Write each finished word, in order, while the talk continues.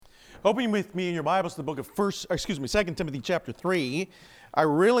Opening with me in your Bibles to the book of 2 Timothy chapter 3, I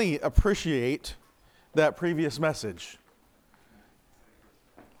really appreciate that previous message.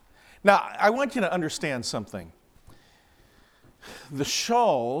 Now, I want you to understand something. The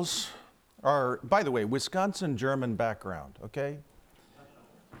Shawls are, by the way, Wisconsin German background, okay?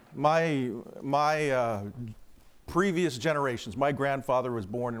 My previous generations, my grandfather was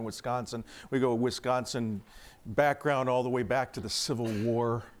born in Wisconsin. We go Wisconsin background all the way back to the Civil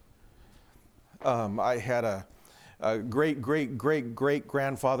War. I had a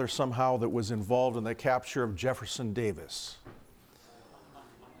great-great-great-great-grandfather somehow that was involved in the capture of Jefferson Davis.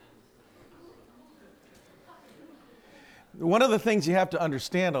 One of the things you have to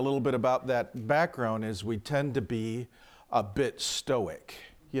understand a little bit about that background is we tend to be a bit stoic,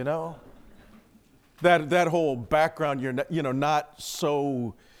 you know? That whole background, you're not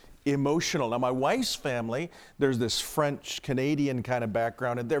so emotional. Now, my wife's family, there's this French-Canadian kind of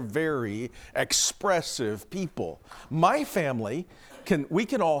background, and they're very expressive people. My family, we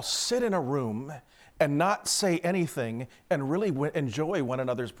can all sit in a room and not say anything and really enjoy one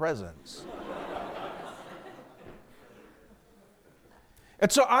another's presence.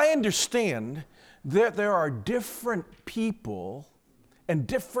 And so I understand that there are different people and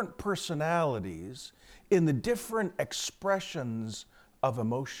different personalities in the different expressions of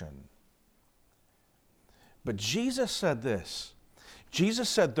emotion. But Jesus said this. Jesus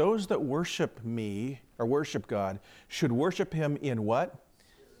said those that worship me, or worship God, should worship Him in what?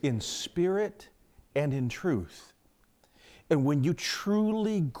 In spirit and in truth. And when you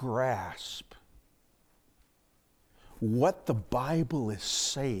truly grasp what the Bible is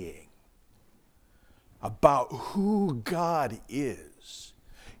saying about who God is,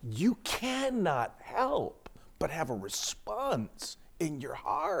 you cannot help but have a response in your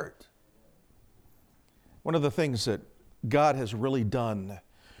heart. One of the things that God has really done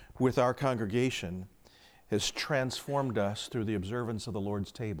with our congregation has transformed us through the observance of the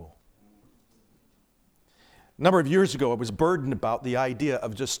Lord's table. A number of years ago, I was burdened about the idea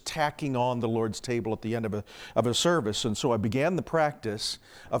of just tacking on the Lord's table at the end of a service, and so I began the practice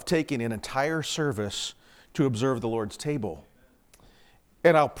of taking an entire service to observe the Lord's table.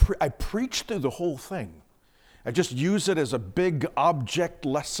 And I preached through the whole thing. I just use it as a big object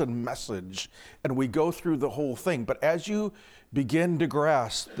lesson message, and we go through the whole thing. But as you begin to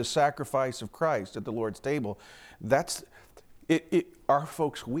grasp the sacrifice of Christ at the Lord's table, that's it. Our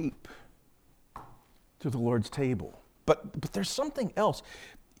folks weep to the Lord's table. But there's something else.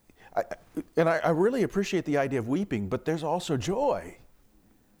 I really appreciate the idea of weeping, but there's also joy.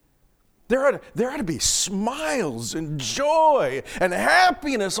 There ought to be smiles and joy and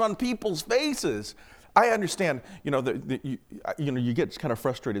happiness on people's faces. I understand, you get kind of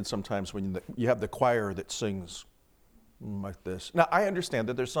frustrated sometimes when you have the choir that sings like this. Now, I understand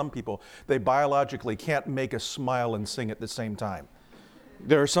that there's some people, they biologically can't make a smile and sing at the same time.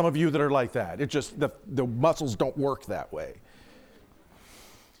 There are some of you that are like that. It just, the muscles don't work that way.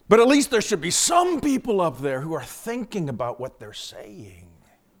 But at least there should be some people up there who are thinking about what they're saying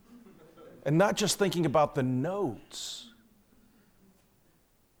and not just thinking about the notes.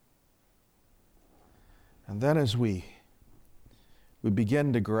 And then as we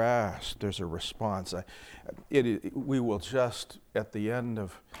begin to grasp, there's a response. We will just, at the end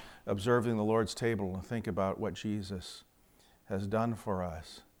of observing the Lord's table, think about what Jesus has done for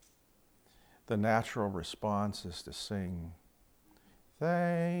us. The natural response is to sing,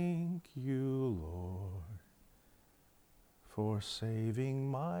 "Thank you, Lord, for saving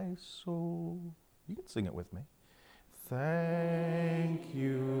my soul." You can sing it with me. "Thank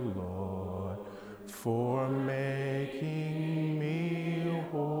you, Lord, for making me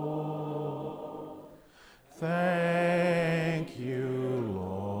whole. Thank you,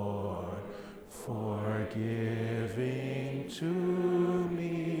 Lord, for giving to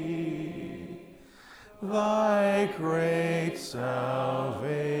me thy great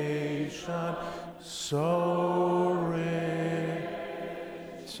salvation, so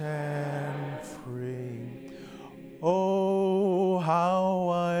rich and free. Oh, how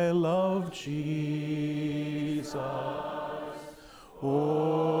I love Jesus.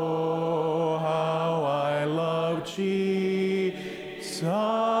 Oh, how I love Jesus.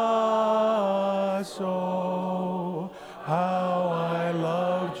 Oh, how I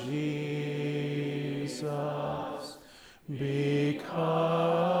love Jesus.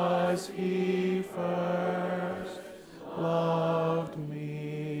 Because He first loved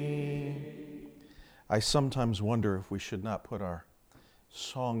me. I sometimes wonder if we should not put our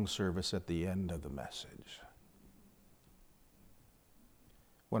song service at the end of the message,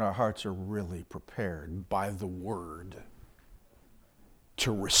 when our hearts are really prepared by the Word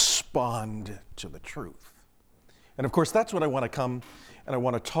to respond respond to the truth. And of course, that's what I want to come and I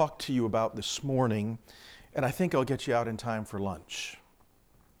want to talk to you about this morning. And I think I'll get you out in time for lunch.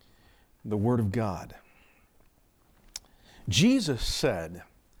 The Word of God. Jesus said,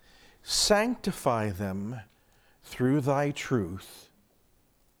 "Sanctify them through thy truth."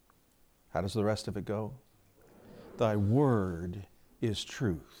 How does the rest of it go? Thy word is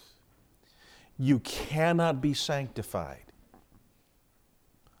truth. You cannot be sanctified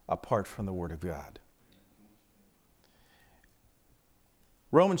apart from the Word of God.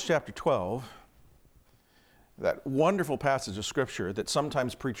 Romans chapter 12, that wonderful passage of Scripture that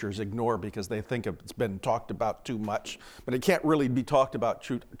sometimes preachers ignore because they think it's been talked about too much, but it can't really be talked about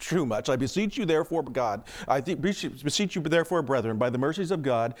too much. I beseech you therefore, God, beseech you therefore, brethren, by the mercies of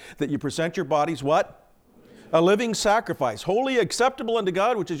God, that you present your bodies, what? A living sacrifice, wholly acceptable unto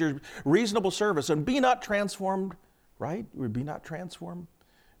God, which is your reasonable service. And be not transformed, right? Be not transformed.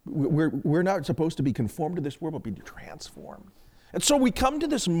 We're not supposed to be conformed to this world, but be transformed. And so we come to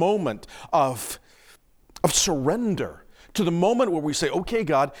this moment of surrender, to the moment where we say, okay,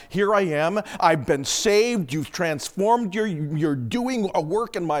 God, here I am. I've been saved. You've transformed. You're doing a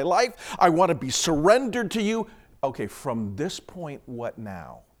work in my life. I want to be surrendered to you. Okay, from this point, what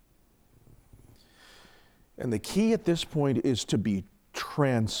now? And the key at this point is to be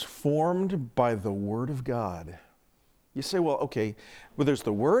transformed by the Word of God. You say, well, okay, there's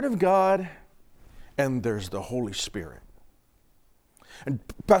the Word of God and there's the Holy Spirit. And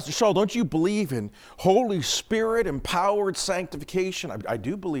Pastor Shaw, don't you believe in Holy Spirit empowered sanctification? I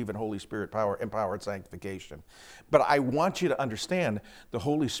do believe in Holy Spirit empowered sanctification. But I want you to understand the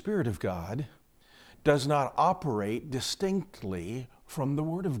Holy Spirit of God does not operate distinctly from the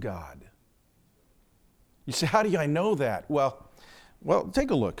Word of God. You say, how do I know that? Well,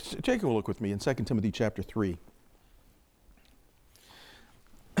 take a look. Take a look with me in 2 Timothy chapter 3.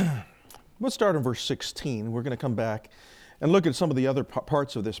 Let's start in verse 16. We're going to come back and look at some of the other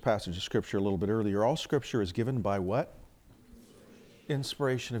parts of this passage of Scripture a little bit earlier. All Scripture is given by what?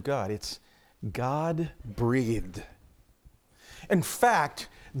 Inspiration of God. It's God-breathed. In fact,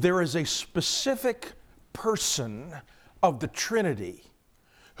 there is a specific person of the Trinity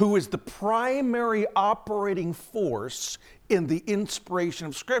who is the primary operating force in the inspiration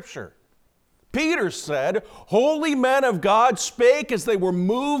of Scripture. Peter said, "Holy men of God spake as they were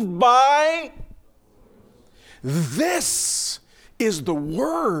moved by..." This is the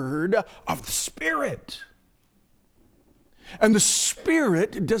word of the Spirit. And the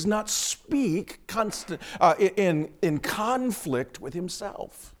Spirit does not speak in conflict with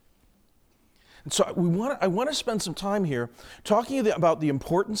Himself. And so I want to spend some time here talking about the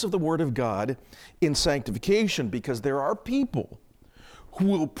importance of the Word of God in sanctification, because there are people who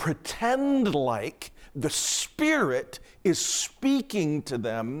will pretend like the Spirit is speaking to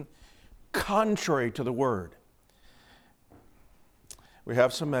them contrary to the Word. We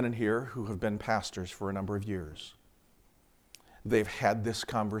have some men in here who have been pastors for a number of years. They've had this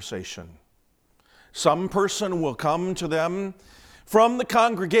conversation. Some person will come to them from the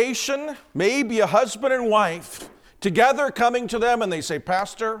congregation, maybe a husband and wife, together coming to them, and they say,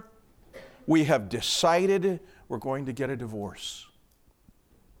 "Pastor, we have decided we're going to get a divorce."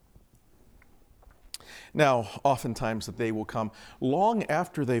 Now, oftentimes that they will come long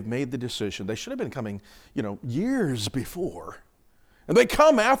after they've made the decision. They should have been coming, years before. And they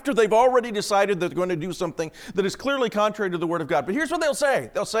come after they've already decided that they're going to do something that is clearly contrary to the Word of God. But here's what they'll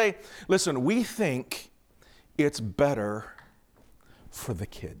say. They'll say, "Listen, we think it's better for the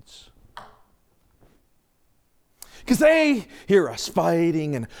kids." Because they hear us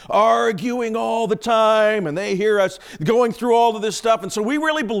fighting and arguing all the time, and they hear us going through all of this stuff. And so we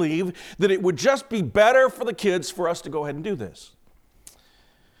really believe that it would just be better for the kids for us to go ahead and do this.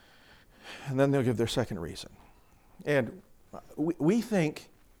 And then they'll give their second reason. And we think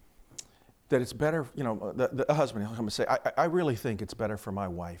that it's better, the husband will come and say, I really think it's better for my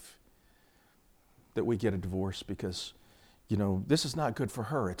wife that we get a divorce because, this is not good for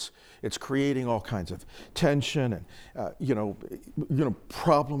her. It's creating all kinds of tension and,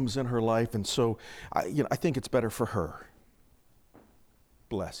 problems in her life. And so, I think it's better for her.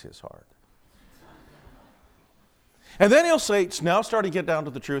 Bless his heart. And then he'll say, it's now starting to get down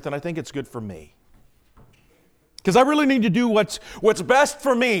to the truth, and I think it's good for me. Because I really need to do what's best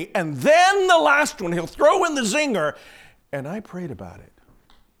for me. And then the last one, he'll throw in the zinger, and I prayed about it.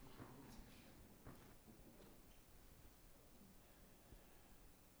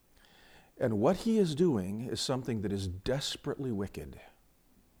 And what he is doing is something that is desperately wicked.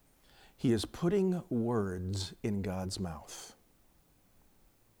 He is putting words in God's mouth.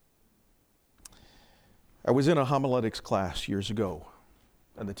 I was in a homiletics class years ago.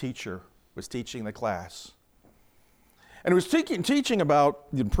 and the teacher was teaching the class. And he was teaching about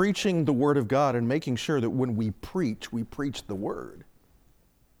preaching the Word of God and making sure that when we preach the Word.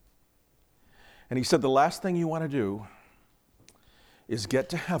 And he said the last thing you want to do is get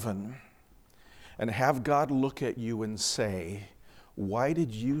to heaven and have God look at you and say, "Why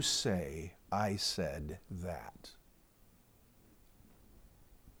did you say I said that?"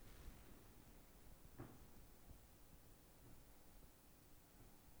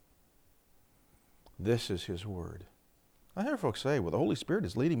 This is His Word. I hear folks say, well, the Holy Spirit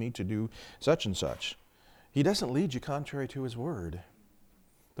is leading me to do such and such. He doesn't lead you contrary to His Word.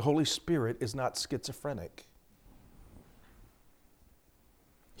 The Holy Spirit is not schizophrenic.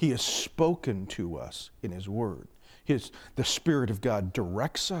 He has spoken to us in His Word. The Spirit of God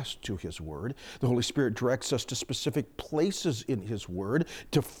directs us to His Word. The Holy Spirit directs us to specific places in His Word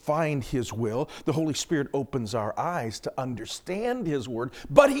to find His will. The Holy Spirit opens our eyes to understand His Word,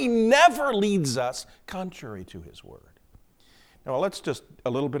 but He never leads us contrary to His Word. Now, let's just a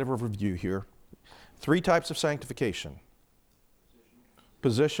little bit of a review here. 3 types of sanctification.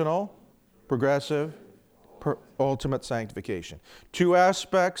 Positional, progressive, ultimate sanctification. 2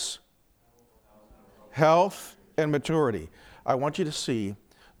 aspects, health and maturity. I want you to see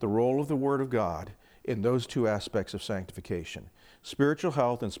the role of the Word of God in those 2 aspects of sanctification. Spiritual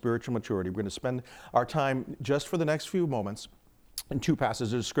health and spiritual maturity. We're going to spend our time just for the next few moments in 2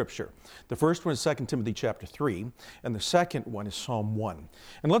 passages of Scripture. The first one is 2 Timothy chapter 3, and the second one is Psalm 1.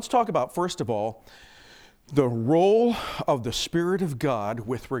 And let's talk about, first of all, the role of the Spirit of God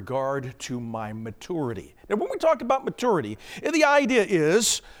with regard to my maturity. Now, when we talk about maturity, the idea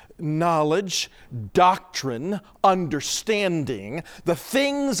is knowledge, doctrine, understanding, the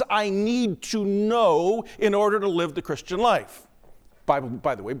things I need to know in order to live the Christian life. By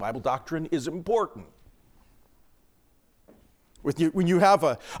the way, Bible doctrine is important. When you have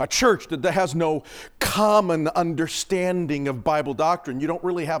a church that has no common understanding of Bible doctrine, you don't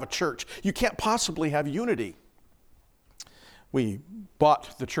really have a church. You can't possibly have unity. We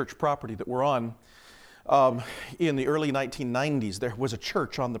bought the church property that we're on in the early 1990s. There was a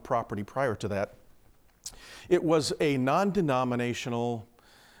church on the property prior to that. It was a non-denominational,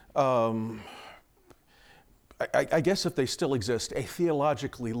 I guess if they still exist, a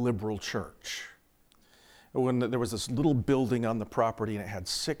theologically liberal church. When there was this little building on the property and it had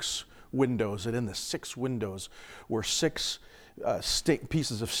 6 windows, and in the 6 windows were 6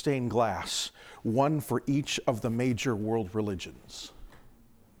 pieces of stained glass, one for each of the major world religions.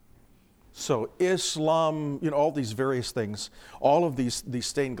 So Islam, all these various things, all of these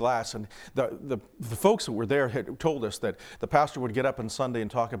stained glass, and the folks that were there had told us that the pastor would get up on Sunday and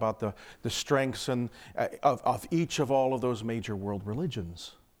talk about the strengths of each of all of those major world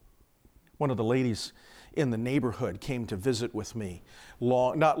religions. One of the ladies in the neighborhood came to visit with me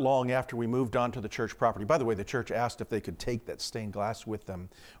not long after we moved onto the church property. By the way, the church asked if they could take that stained glass with them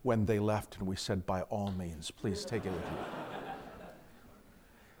when they left, and we said, by all means, please take it with you.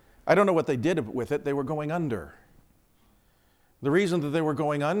 I don't know what they did with it. They were going under. The reason that they were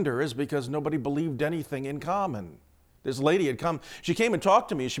going under is because nobody believed anything in common. This lady had come, she came and talked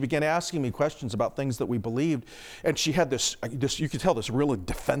to me, and she began asking me questions about things that we believed, and she had this you could tell this real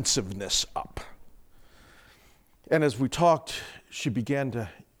defensiveness up. And as we talked, she began to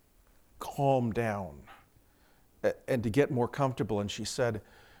calm down and to get more comfortable. And she said,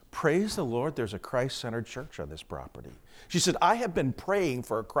 "Praise the Lord, there's a Christ-centered church on this property." She said, "I have been praying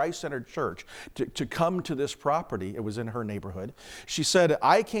for a Christ-centered church to come to this property." It was in her neighborhood. She said,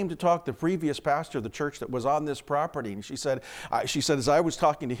 "I came to talk to the previous pastor of the church that was on this property." And she said, as I was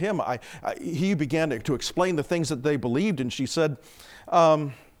talking to him, he began to explain the things that they believed. And she said,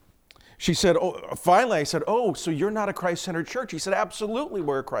 finally I said, "Oh, so you're not a Christ-centered church?" He said, "Absolutely,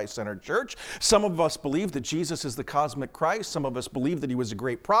 we're a Christ-centered church. Some of us believe that Jesus is the cosmic Christ. Some of us believe that He was a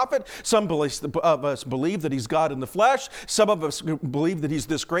great prophet. Some of us believe that He's God in the flesh. Some of us believe that He's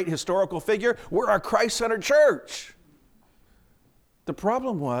this great historical figure. We're a Christ-centered church." The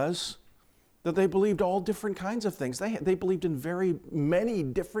problem was that they believed all different kinds of things. They believed in very many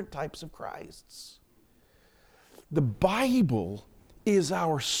different types of Christs. The Bible is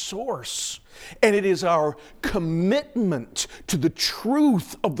our source, and it is our commitment to the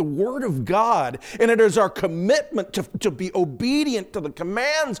truth of the Word of God, and it is our commitment to be obedient to the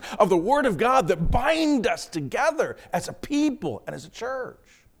commands of the Word of God that bind us together as a people and as a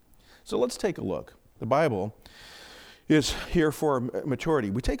church. So let's take a look. The Bible is here for maturity.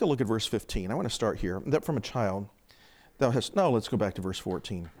 We take a look at verse 15. I want to start here. That from a child let's go back to verse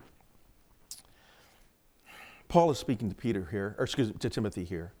 14. Paul is speaking to to Timothy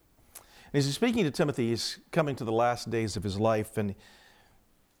here. And as he's speaking to Timothy, he's coming to the last days of his life, and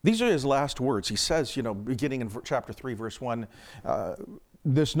These are his last words. He says, beginning in chapter 3, verse 1,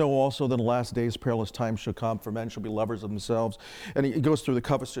 this know also that in the last days perilous times shall come, for men shall be lovers of themselves. And he goes through the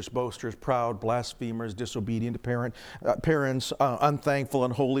covetous, boasters, proud, blasphemers, disobedient to parents, unthankful,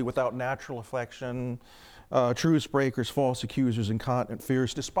 unholy, without natural affection, truce breakers, false accusers, incontinent,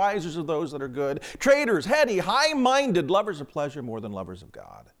 fierce, despisers of those that are good, traitors, heady, high-minded, lovers of pleasure more than lovers of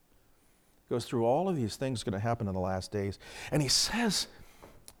God. Goes through all of these things going to happen in the last days. And he says,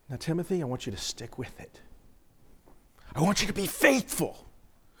 now, Timothy, I want you to stick with it. I want you to be faithful.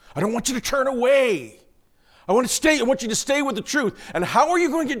 I don't want you to turn away. I want you to stay with the truth. And how are you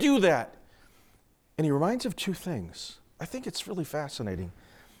going to do that? And he reminds of two things. I think it's really fascinating.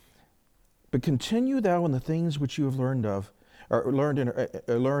 But continue thou in the things which you have learned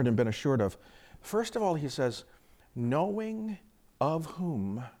and been assured of. First of all, he says, knowing of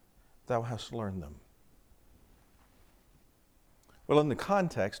whom thou hast learned them. Well, in the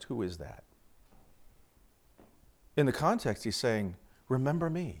context, who is that? In the context, he's saying, remember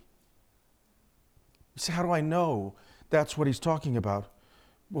me. You say, how do I know that's what he's talking about?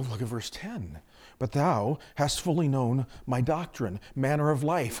 Well, look at verse 10. But thou hast fully known my doctrine, manner of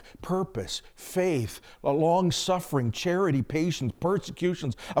life, purpose, faith, long-suffering, charity, patience,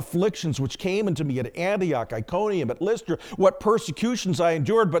 persecutions, afflictions which came unto me at Antioch, Iconium, at Lystra, what persecutions I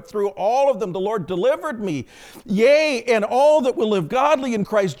endured, but through all of them the Lord delivered me. Yea, and all that will live godly in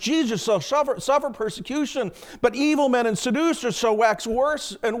Christ Jesus shall suffer persecution, but evil men and seducers shall wax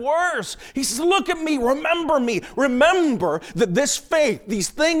worse and worse. He says, look at me, remember that this faith, these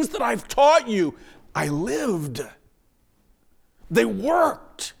things that I've taught you, I lived. They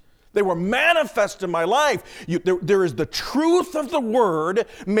worked. They were manifest in my life. There is the truth of the word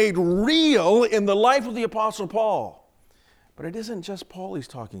made real in the life of the Apostle Paul. But it isn't just Paul he's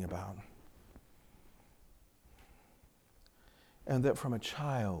talking about. And that from a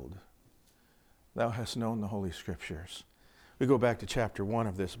child thou hast known the Holy Scriptures. We go back to chapter 1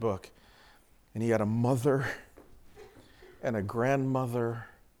 of this book, and he had a mother and a grandmother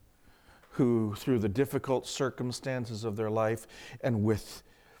who, through the difficult circumstances of their life and with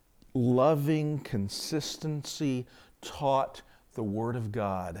loving consistency, taught the Word of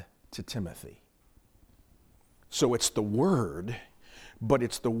God to Timothy. So it's the Word, but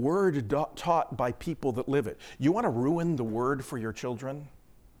it's the Word taught by people that live it. You want to ruin the Word for your children?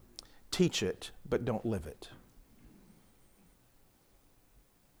 Teach it, but don't live it.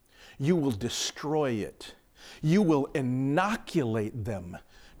 You will destroy it. You will inoculate them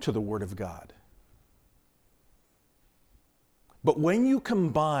to the Word of God. But when you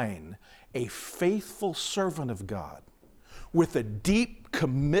combine a faithful servant of God with a deep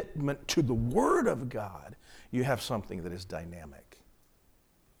commitment to the Word of God, you have something that is dynamic.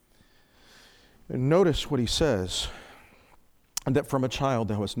 And notice what he says, and that from a child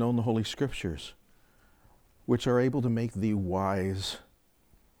thou hast known the Holy Scriptures, which are able to make thee wise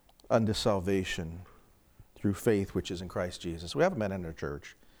unto salvation through faith which is in Christ Jesus. We have a man in our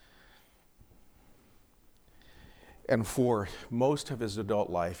church. And for most of his adult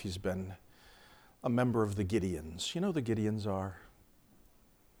life, he's been a member of the Gideons. You know who the Gideons are?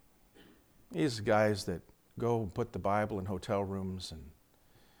 These guys that go and put the Bible in hotel rooms and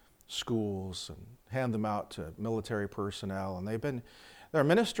schools and hand them out to military personnel. And their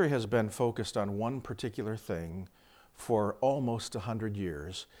ministry has been focused on one particular thing for almost 100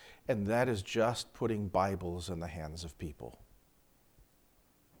 years, and that is just putting Bibles in the hands of people.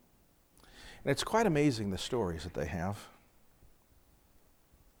 And it's quite amazing, the stories that they have.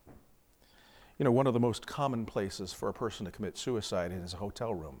 You know, one of the most common places for a person to commit suicide is a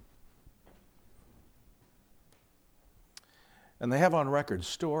hotel room. And they have on record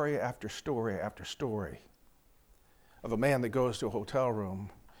story after story after story of a man that goes to a hotel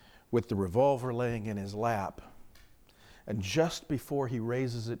room with the revolver laying in his lap, and just before he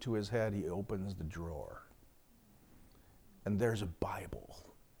raises it to his head, he opens the drawer. And there's a Bible.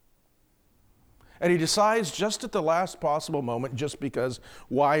 And he decides just at the last possible moment, just because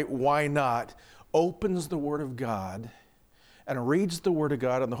why not, opens the Word of God and reads the Word of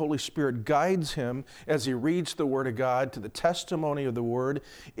God, and the Holy Spirit guides him as he reads the Word of God to the testimony of the Word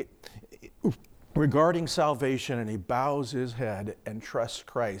regarding salvation, and he bows his head and trusts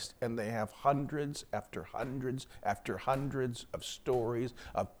Christ. And they have hundreds after hundreds after hundreds of stories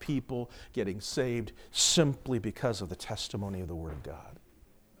of people getting saved simply because of the testimony of the Word of God.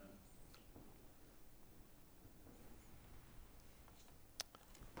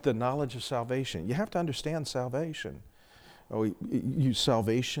 The knowledge of salvation. You have to understand salvation. You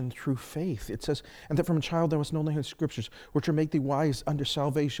salvation through faith. It says, and that from a child thou hast known the Scriptures, which are make thee wise unto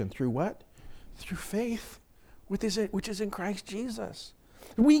salvation. Through what? Through faith, which is in Christ Jesus.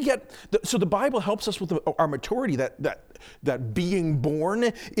 So the Bible helps us with our maturity, that being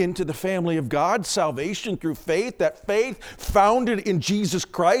born into the family of God, salvation through faith, that faith founded in Jesus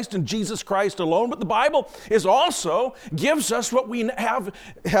Christ and Jesus Christ alone. But the Bible is also gives us what we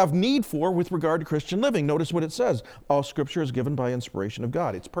have need for with regard to Christian living. Notice what it says. All Scripture is given by inspiration of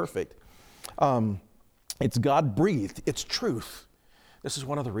God. It's perfect. It's God-breathed. It's truth. This is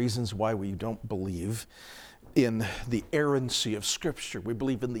one of the reasons why we don't believe in the errancy of Scripture. We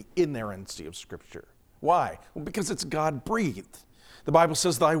believe in the inerrancy of Scripture. Why? Well, because it's God-breathed. The Bible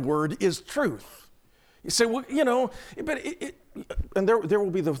says, thy word is truth. You say, well, but and there will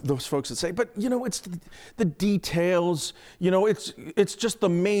be those folks that say, but, it's the details, it's just the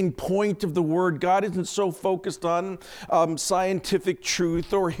main point of the word. God isn't so focused on scientific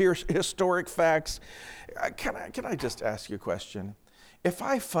truth or historic facts. Can I just ask you a question? If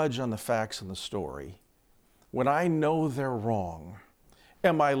I fudge on the facts in the story, when I know they're wrong,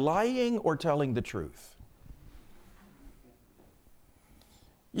 am I lying or telling the truth?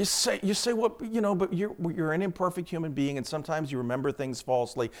 You say, well, but you're an imperfect human being, and sometimes you remember things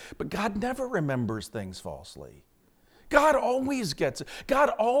falsely. But God never remembers things falsely. God always gets it. God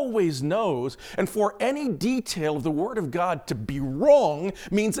always knows. And for any detail of the Word of God to be wrong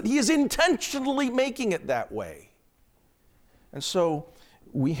means that He is intentionally making it that way. And so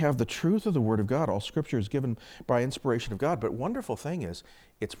we have the truth of the Word of God. All Scripture is given by inspiration of God. But wonderful thing is,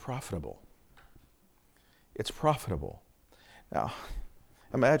 it's profitable. It's profitable. Now,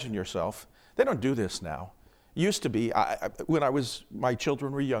 imagine yourself. They don't do this now. Used to be, when my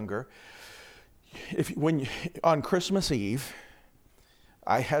children were younger, on Christmas Eve,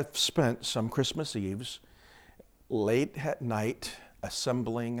 I have spent some Christmas Eves late at night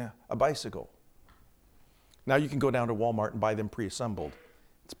assembling a bicycle. Now you can go down to Walmart and buy them pre-assembled.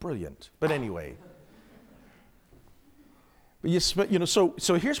 It's brilliant. But anyway, so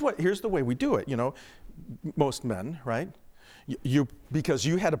here's the way we do it. Most men, right? Because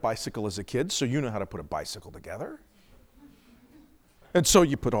you had a bicycle as a kid, so you know how to put a bicycle together. And so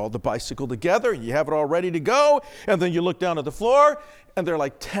you put all the bicycle together, and you have it all ready to go, and then you look down at the floor, and there are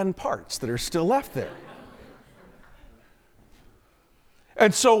like 10 parts that are still left there.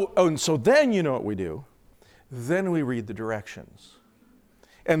 And so then you know what we do? Then we read the directions.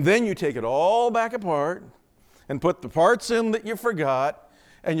 And then you take it all back apart and put the parts in that you forgot,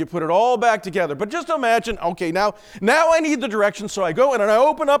 and you put it all back together. But just imagine, okay, now I need the directions, so I go and I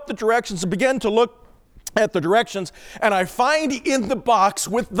open up the directions and begin to look at the directions, and I find in the box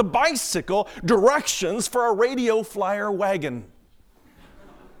with the bicycle directions for a radio flyer wagon.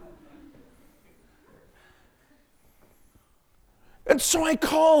 And so I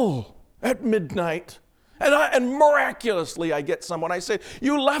call at midnight, and miraculously I get someone. I say,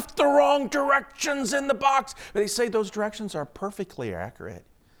 you left the wrong directions in the box. They say those directions are perfectly accurate.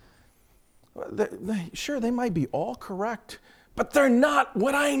 Sure, they might be all correct, but they're not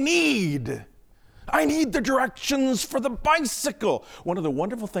what I need. I need the directions for the bicycle. One of the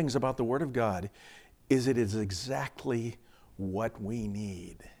wonderful things about the Word of God is it is exactly what we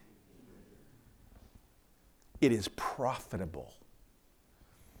need. It is profitable.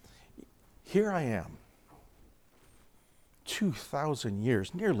 Here I am, 2,000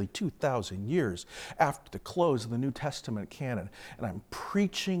 years, nearly 2,000 years after the close of the New Testament canon, and I'm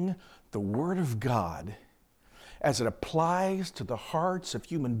preaching the Word of God as it applies to the hearts of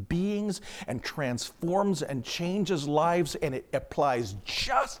human beings and transforms and changes lives, and it applies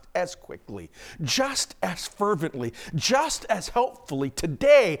just as quickly, just as fervently, just as helpfully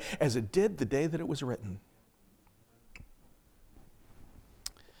today as it did the day that it was written.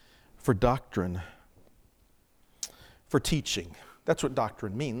 For doctrine, for teaching. That's what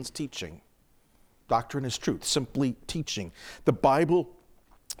doctrine means, teaching. Doctrine is truth, simply teaching. The Bible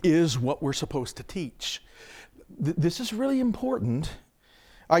is what we're supposed to teach. This is really important.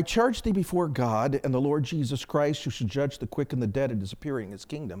 I charge thee before God and the Lord Jesus Christ, who should judge the quick and the dead at his appearing in his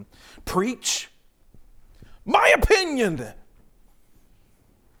kingdom. Preach my opinion.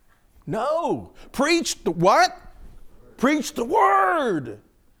 No. Preach the what? Preach the word.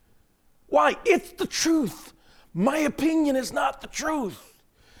 Why? It's the truth. My opinion is not the truth.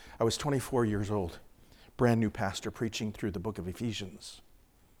 I was 24 years old, brand new pastor preaching through the book of Ephesians.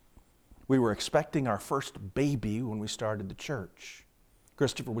 We were expecting our first baby when we started the church.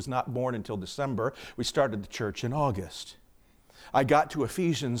 Christopher was not born until December. We started the church in August. I got to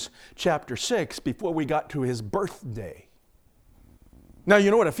Ephesians chapter 6 before we got to his birthday. Now,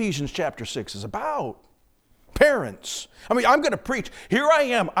 you know what Ephesians chapter 6 is about. Parents. I'm going to preach. Here I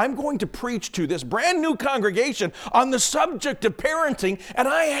am. I'm going to preach to this brand new congregation on the subject of parenting, and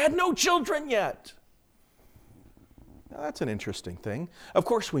I had no children yet. Now, that's an interesting thing. Of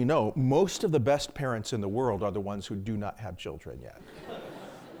course, we know most of the best parents in the world are the ones who do not have children yet.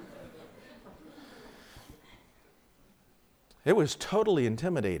 It was totally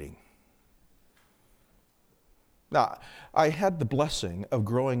intimidating. Now, I had the blessing of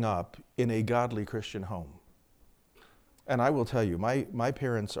growing up in a godly Christian home. And I will tell you, my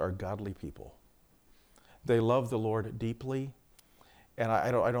parents are godly people. They love the Lord deeply, and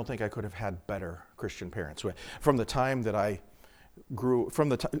I don't think I could have had better Christian parents. From the time that I grew, from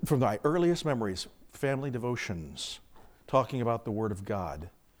my earliest memories, family devotions, talking about the Word of God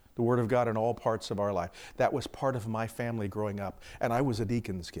in all parts of our life. That was part of my family growing up, and I was a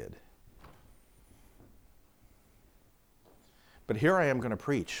deacon's kid. But here I am going to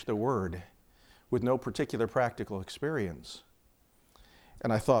preach the Word with no particular practical experience.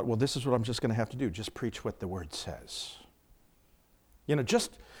 And I thought, well, this is what I'm just going to have to do, just preach what the Word says.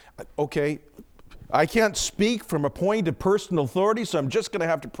 Okay, I can't speak from a point of personal authority, so I'm just going to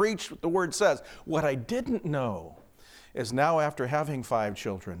have to preach what the Word says. What I didn't know is now, after having 5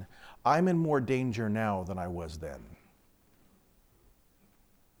 children, I'm in more danger now than I was then.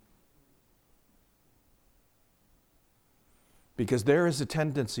 Because there is a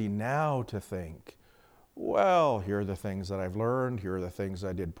tendency now to think, well, here are the things that I've learned, here are the things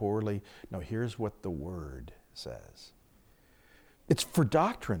I did poorly. No, here's what the Word says. It's for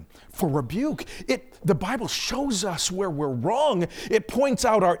doctrine, for rebuke. The Bible shows us where we're wrong. It points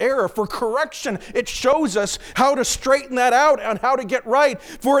out our error. For correction, it shows us how to straighten that out and how to get right.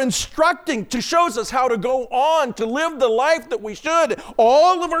 For instructing, it shows us how to go on to live the life that we should.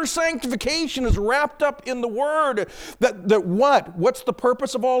 All of our sanctification is wrapped up in the Word. What's the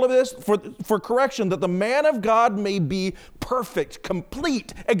purpose of all of this? For correction, that the man of God may be perfect,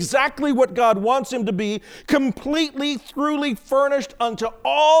 complete, exactly what God wants him to be, completely, truly furnished unto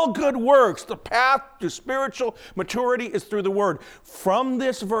all good works. The path to spiritual maturity is through the Word. From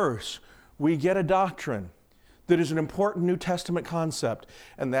this verse, we get a doctrine that is an important New Testament concept,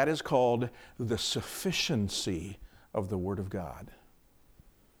 and that is called the sufficiency of the Word of God.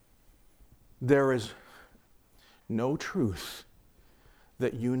 There is no truth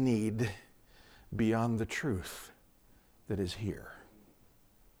that you need beyond the truth that is here.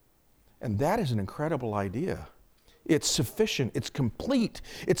 And that is an incredible idea. It's sufficient, it's complete,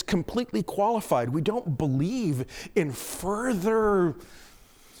 it's completely qualified. We don't believe in further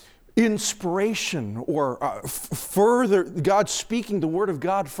inspiration or further God speaking the Word of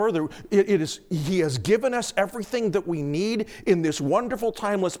God further. He has given us everything that we need in this wonderful,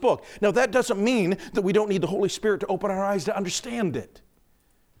 timeless book. Now, that doesn't mean that we don't need the Holy Spirit to open our eyes to understand it.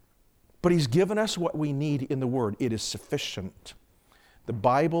 But He's given us what we need in the Word. It is sufficient. The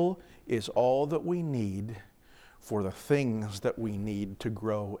Bible is all that we need for the things that we need to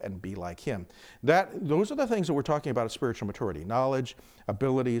grow and be like Him. Those are the things that we're talking about at spiritual maturity. Knowledge,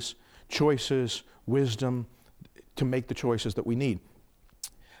 abilities, choices, wisdom to make the choices that we need.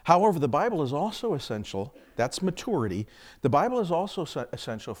 However, the Bible is also essential. That's maturity. The Bible is also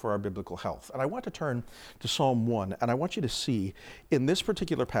essential for our biblical health. And I want to turn to Psalm 1, and I want you to see in this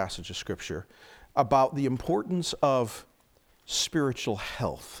particular passage of Scripture about the importance of spiritual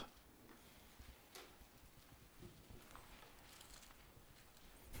health.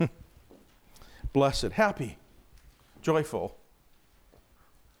 Blessed, happy, joyful,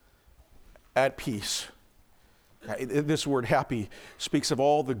 at peace. This word happy speaks of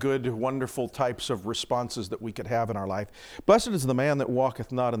all the good, wonderful types of responses that we could have in our life. Blessed is the man that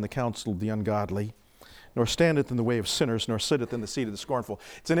walketh not in the counsel of the ungodly, nor standeth in the way of sinners, nor sitteth in the seat of the scornful.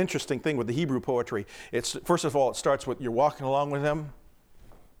 It's an interesting thing with the Hebrew poetry. First of all, it starts with you're walking along with him.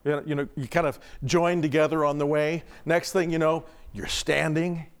 You kind of join together on the way. Next thing you know, you're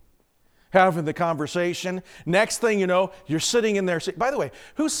standing, having the conversation. Next thing you know, you're sitting in their seat. By the way,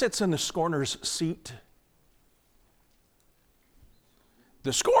 who sits in the scorner's seat?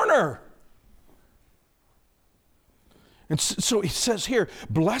 The scorner. And so he says here,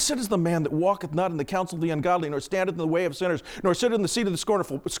 blessed is the man that walketh not in the counsel of the ungodly, nor standeth in the way of sinners, nor sitteth in the seat of the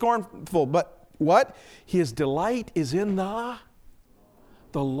scornful. But what? His delight is in the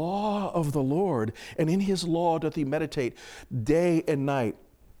law of the Lord, and in His law doth he meditate day and night.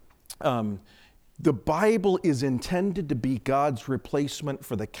 The Bible is intended to be God's replacement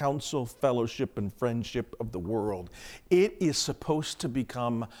for the counsel, fellowship, and friendship of the world. It is supposed to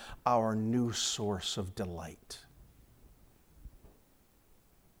become our new source of delight.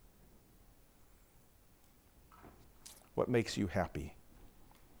 What makes you happy?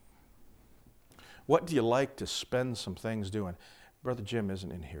 What do you like to spend some things doing? Brother Jim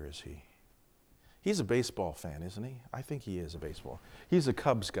isn't in here, is he? He's a baseball fan, isn't he? I think he is a baseball. He's a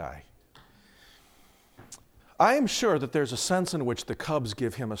Cubs guy. I am sure that there's a sense in which the Cubs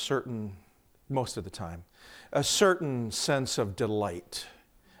give him most of the time, a certain sense of delight.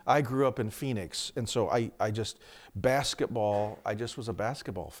 I grew up in Phoenix, and so I just was a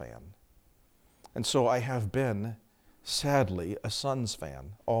basketball fan. And so I have been, sadly, a Suns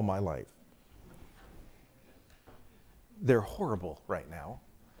fan all my life. They're horrible right now.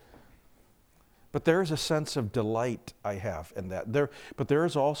 But there is a sense of delight I have in that. But there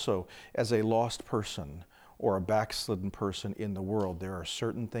is also, as a lost person or a backslidden person in the world, there are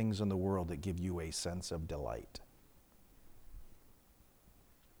certain things in the world that give you a sense of delight.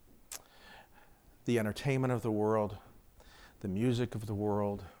 The entertainment of the world, the music of the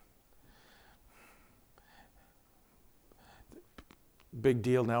world. Big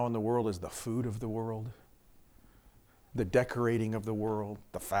deal now in the world is the food of the world, the decorating of the world,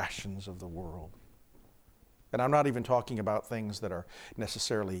 the fashions of the world. And I'm not even talking about things that are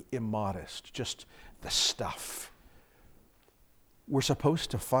necessarily immodest, just the stuff. We're supposed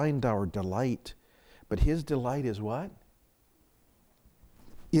to find our delight, but his delight is what?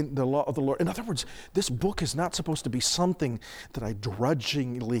 In the law of the Lord. In other words, this book is not supposed to be something that I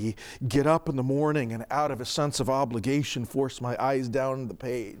drudgingly get up in the morning and out of a sense of obligation force my eyes down the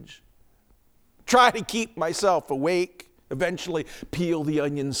page. Try to keep myself awake. Eventually peel the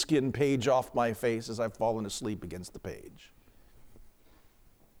onion skin page off my face as I've fallen asleep against the page.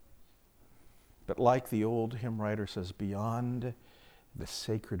 But like the old hymn writer says, beyond the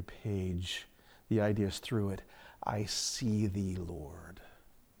sacred page, the idea is through it, I see thee, Lord.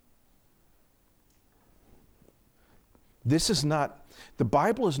 The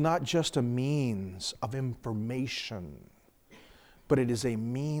Bible is not just a means of information, but it is a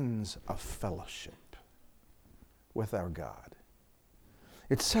means of fellowship with our God.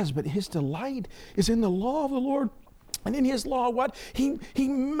 It says, but his delight is in the law of the Lord. And in his law, what? He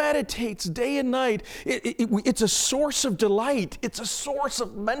meditates day and night. It's a source of delight. It's a source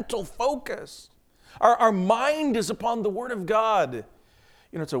of mental focus. Our mind is upon the Word of God.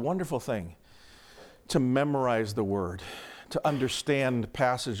 It's a wonderful thing to memorize the Word, to understand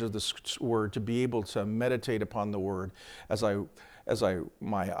passages of the Word, to be able to meditate upon the Word.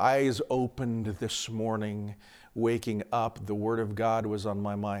 My eyes opened this morning, waking up, the Word of God was on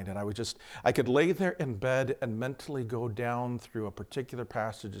my mind. And I could lay there in bed and mentally go down through a particular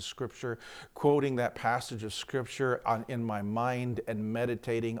passage of Scripture, quoting that passage of Scripture in my mind and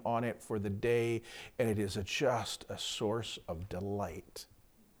meditating on it for the day. And it is just a source of delight.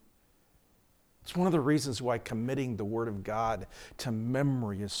 It's one of the reasons why committing the Word of God to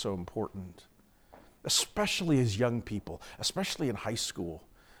memory is so important, especially as young people, especially in high school.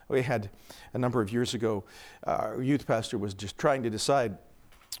 We had a number of years ago, our youth pastor was just trying to decide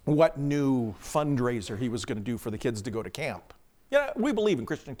what new fundraiser he was going to do for the kids to go to camp. We believe in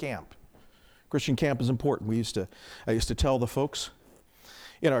Christian camp. Christian camp is important. I used to tell the folks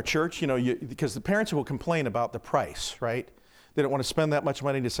in our church, because the parents will complain about the price, right? They don't want to spend that much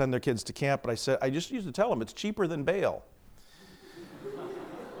money to send their kids to camp. But I just used to tell them it's cheaper than bail.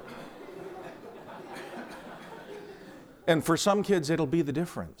 And for some kids, it'll be the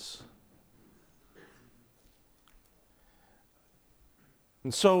difference.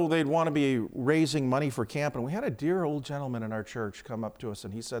 And so they'd want to be raising money for camp. And we had a dear old gentleman in our church come up to us,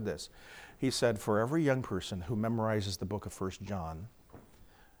 and he said this. He said, for every young person who memorizes the book of 1 John,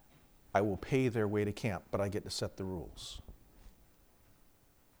 I will pay their way to camp, but I get to set the rules.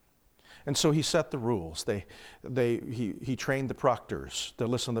 And so he set the rules. He trained the proctors to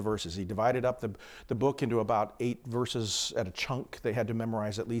listen to the verses. He divided up the book into about 8 verses at a chunk. They had to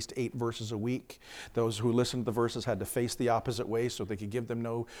memorize at least 8 verses a week. Those who listened to the verses had to face the opposite way so they could give them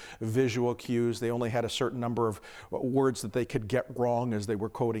no visual cues. They only had a certain number of words that they could get wrong as they were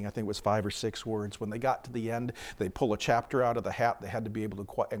quoting. I think it was 5 or 6 words. When they got to the end, they pull a chapter out of the hat. They had to be able to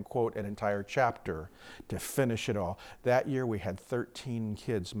quote an entire chapter to finish it all. That year we had 13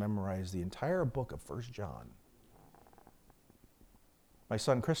 kids memorize the entire book of 1 John. My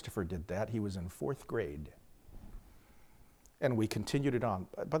son Christopher did that. He was in 4th grade. And we continued it on.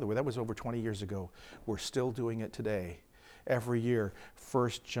 By the way, that was over 20 years ago. We're still doing it today. Every year,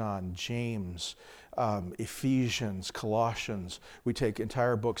 1 John, James, Ephesians, Colossians. We take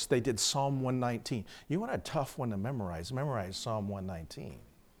entire books. They did Psalm 119. You want a tough one to memorize? Memorize Psalm 119.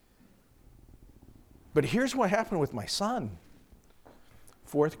 But here's what happened with my son.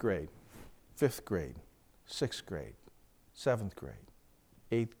 4th grade, 5th grade, 6th grade, 7th grade,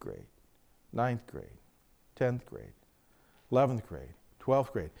 8th grade, 9th grade, 10th grade, 11th grade,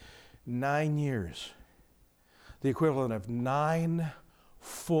 12th grade. 9 years. The equivalent of 9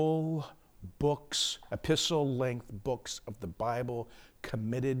 full books, epistle-length books of the Bible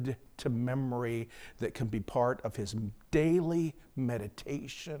committed to memory that can be part of his daily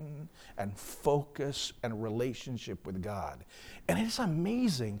meditation and focus and relationship with God. And it's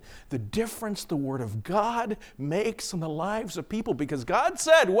amazing the difference the Word of God makes in the lives of people, because God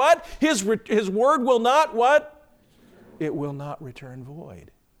said what? His Word will not what? It will not return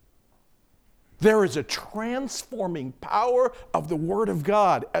void. There is a transforming power of the Word of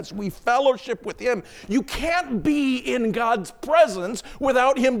God as we fellowship with Him. You can't be in God's presence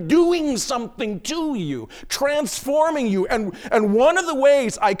without Him doing something to you, transforming you. And one of the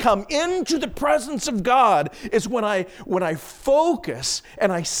ways I come into the presence of God is when I focus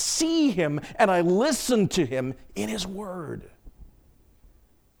and I see Him and I listen to Him in His Word.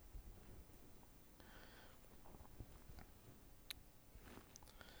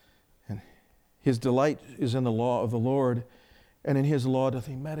 His delight is in the law of the Lord, and in His law doth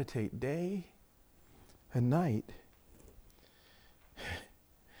he meditate day and night.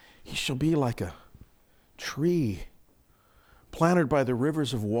 He shall be like a tree planted by the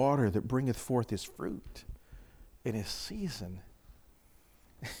rivers of water that bringeth forth his fruit in his season.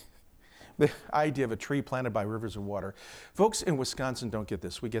 The idea of a tree planted by rivers of water. Folks in Wisconsin don't get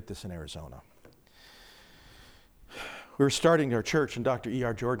this. We get this in Arizona. We were starting our church, and Dr.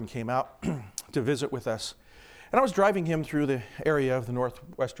 E.R. Jordan came out to visit with us. And I was driving him through the area of the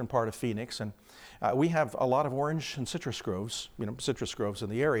northwestern part of Phoenix, and we have a lot of orange and citrus groves in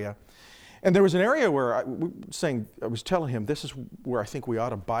the area. And there was an area where I was telling him, this is where I think we ought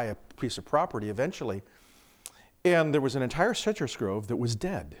to buy a piece of property eventually. And there was an entire citrus grove that was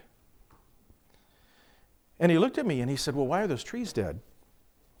dead. And he looked at me and he said, well, why are those trees dead?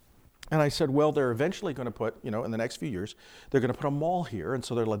 And I said, well, they're eventually going to put, in the next few years, they're going to put a mall here, and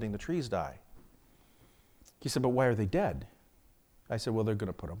so they're letting the trees die. He said, but why are they dead? I said, well, they're going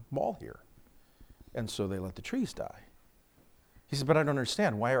to put a mall here, and so they let the trees die. He said, but I don't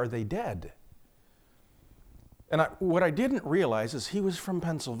understand. Why are they dead? And what I didn't realize is he was from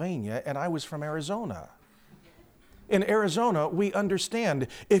Pennsylvania, and I was from Arizona. In Arizona, we understand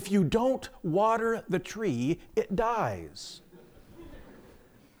if you don't water the tree, it dies.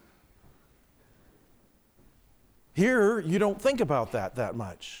 Here, you don't think about that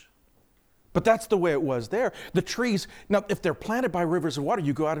much. But that's the way it was there. The trees, now if they're planted by rivers of water,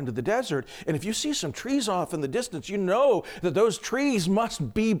 you go out into the desert, and if you see some trees off in the distance, you know that those trees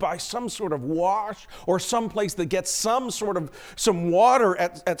must be by some sort of wash or some place that gets some water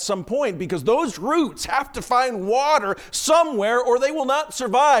at some point, because those roots have to find water somewhere or they will not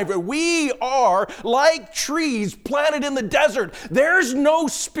survive. We are like trees planted in the desert. There's no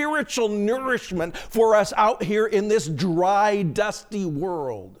spiritual nourishment for us out here in this dry, dusty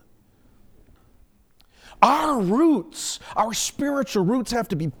world. Our roots, our spiritual roots, have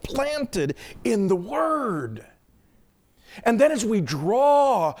to be planted in the Word. And then as we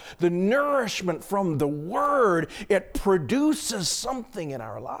draw the nourishment from the Word, it produces something in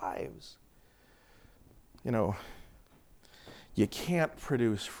our lives. You can't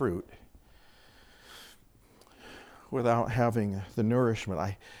produce fruit without having the nourishment.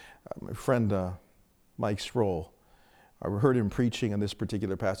 My friend Mike Sproul, I heard him preaching on this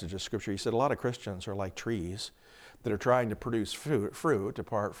particular passage of Scripture. He said a lot of Christians are like trees that are trying to produce fruit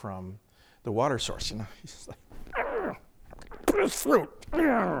apart from the water source. He's like, produce fruit.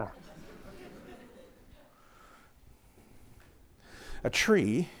 A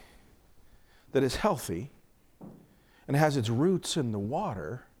tree that is healthy and has its roots in the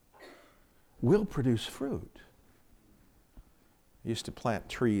water will produce fruit. I used to plant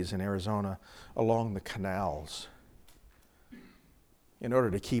trees in Arizona along the canals in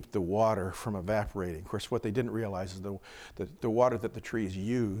order to keep the water from evaporating. Of course, what they didn't realize is the water that the trees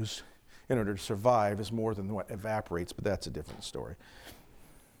use in order to survive is more than what evaporates, but that's a different story.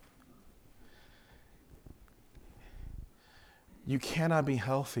 You cannot be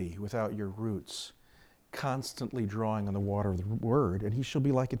healthy without your roots constantly drawing on the water of the Word, and he shall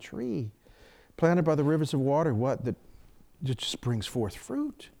be like a tree planted by the rivers of water, that just brings forth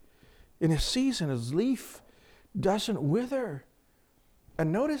fruit. In his season, his leaf doesn't wither.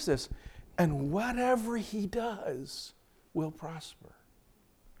 And notice this, and whatever he does will prosper.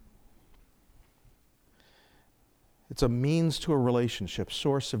 It's a means to a relationship,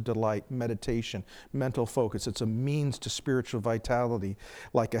 source of delight, meditation, mental focus. It's a means to spiritual vitality,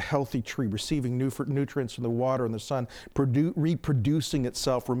 like a healthy tree, receiving nutrients from the water and the sun, reproducing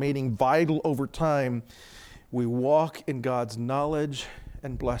itself, remaining vital over time. We walk in God's knowledge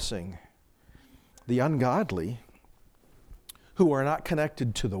and blessing. The ungodly, who are not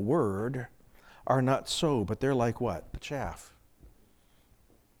connected to the Word, are not so, but they're like what? The chaff.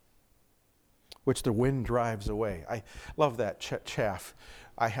 which the wind drives away. I love that chaff.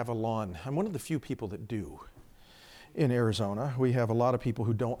 I have a lawn. I'm one of the few people that do. In Arizona, we have a lot of people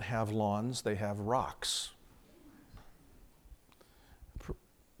who don't have lawns. They have rocks.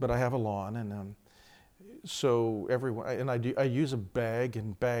 But I have a lawn, and so everyone, and I use a bag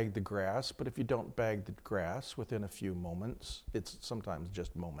and bag the grass, but if you don't bag the grass within a few moments, it's sometimes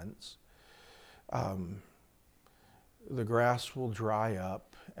just moments, the grass will dry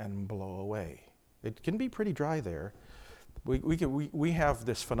up and blow away. It can be pretty dry there. We have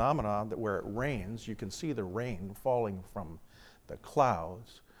this phenomenon that where it rains, you can see the rain falling from the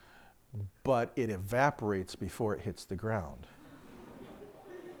clouds, but it evaporates before it hits the ground.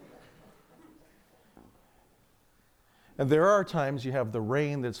 And there are times you have the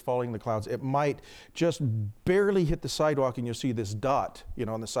rain that's falling in the clouds. It might just barely hit the sidewalk, and you'll see this dot,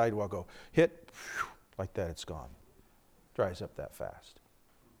 on the sidewalk go, hit, like that, it's gone. Dries up that fast.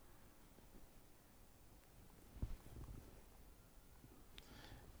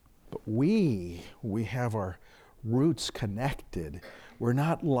 But we have our roots connected. We're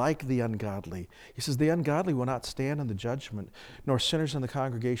not like the ungodly. He says, the ungodly will not stand in the judgment, nor sinners in the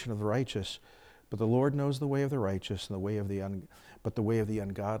congregation of the righteous. But the Lord knows the way of the righteous, and but the way of the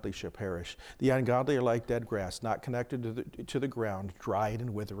ungodly shall perish. The ungodly are like dead grass, not connected to the ground, dried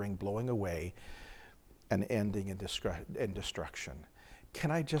and withering, blowing away, and ending in destruction.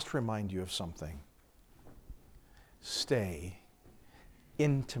 Can I just remind you of something? Stay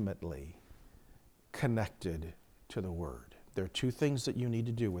intimately connected to the Word. There are two things that you need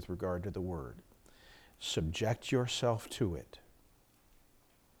to do with regard to the Word. Subject yourself to it.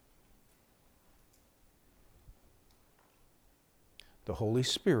 The Holy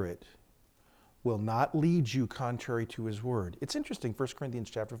Spirit will not lead you contrary to His Word. It's interesting, 1 Corinthians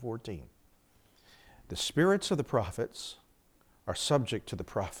chapter 14. The spirits of the prophets are subject to the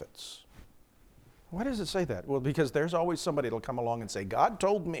prophets. Why does it say that? Well, because there's always somebody that'll come along and say, God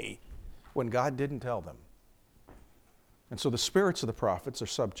told me, when God didn't tell them. And so the spirits of the prophets are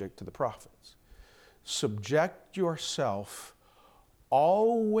subject to the prophets. Subject yourself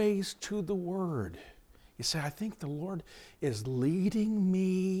always to the Word. You say, I think the Lord is leading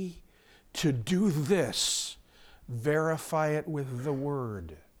me to do this. Verify it with the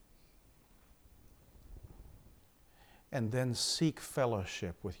Word. And then seek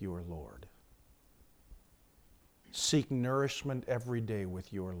fellowship with your Lord. Seek nourishment every day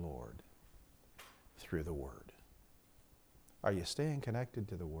with your Lord through the Word. Are you staying connected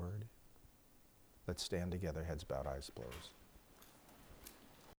to the Word? Let's stand together, heads bowed, eyes closed.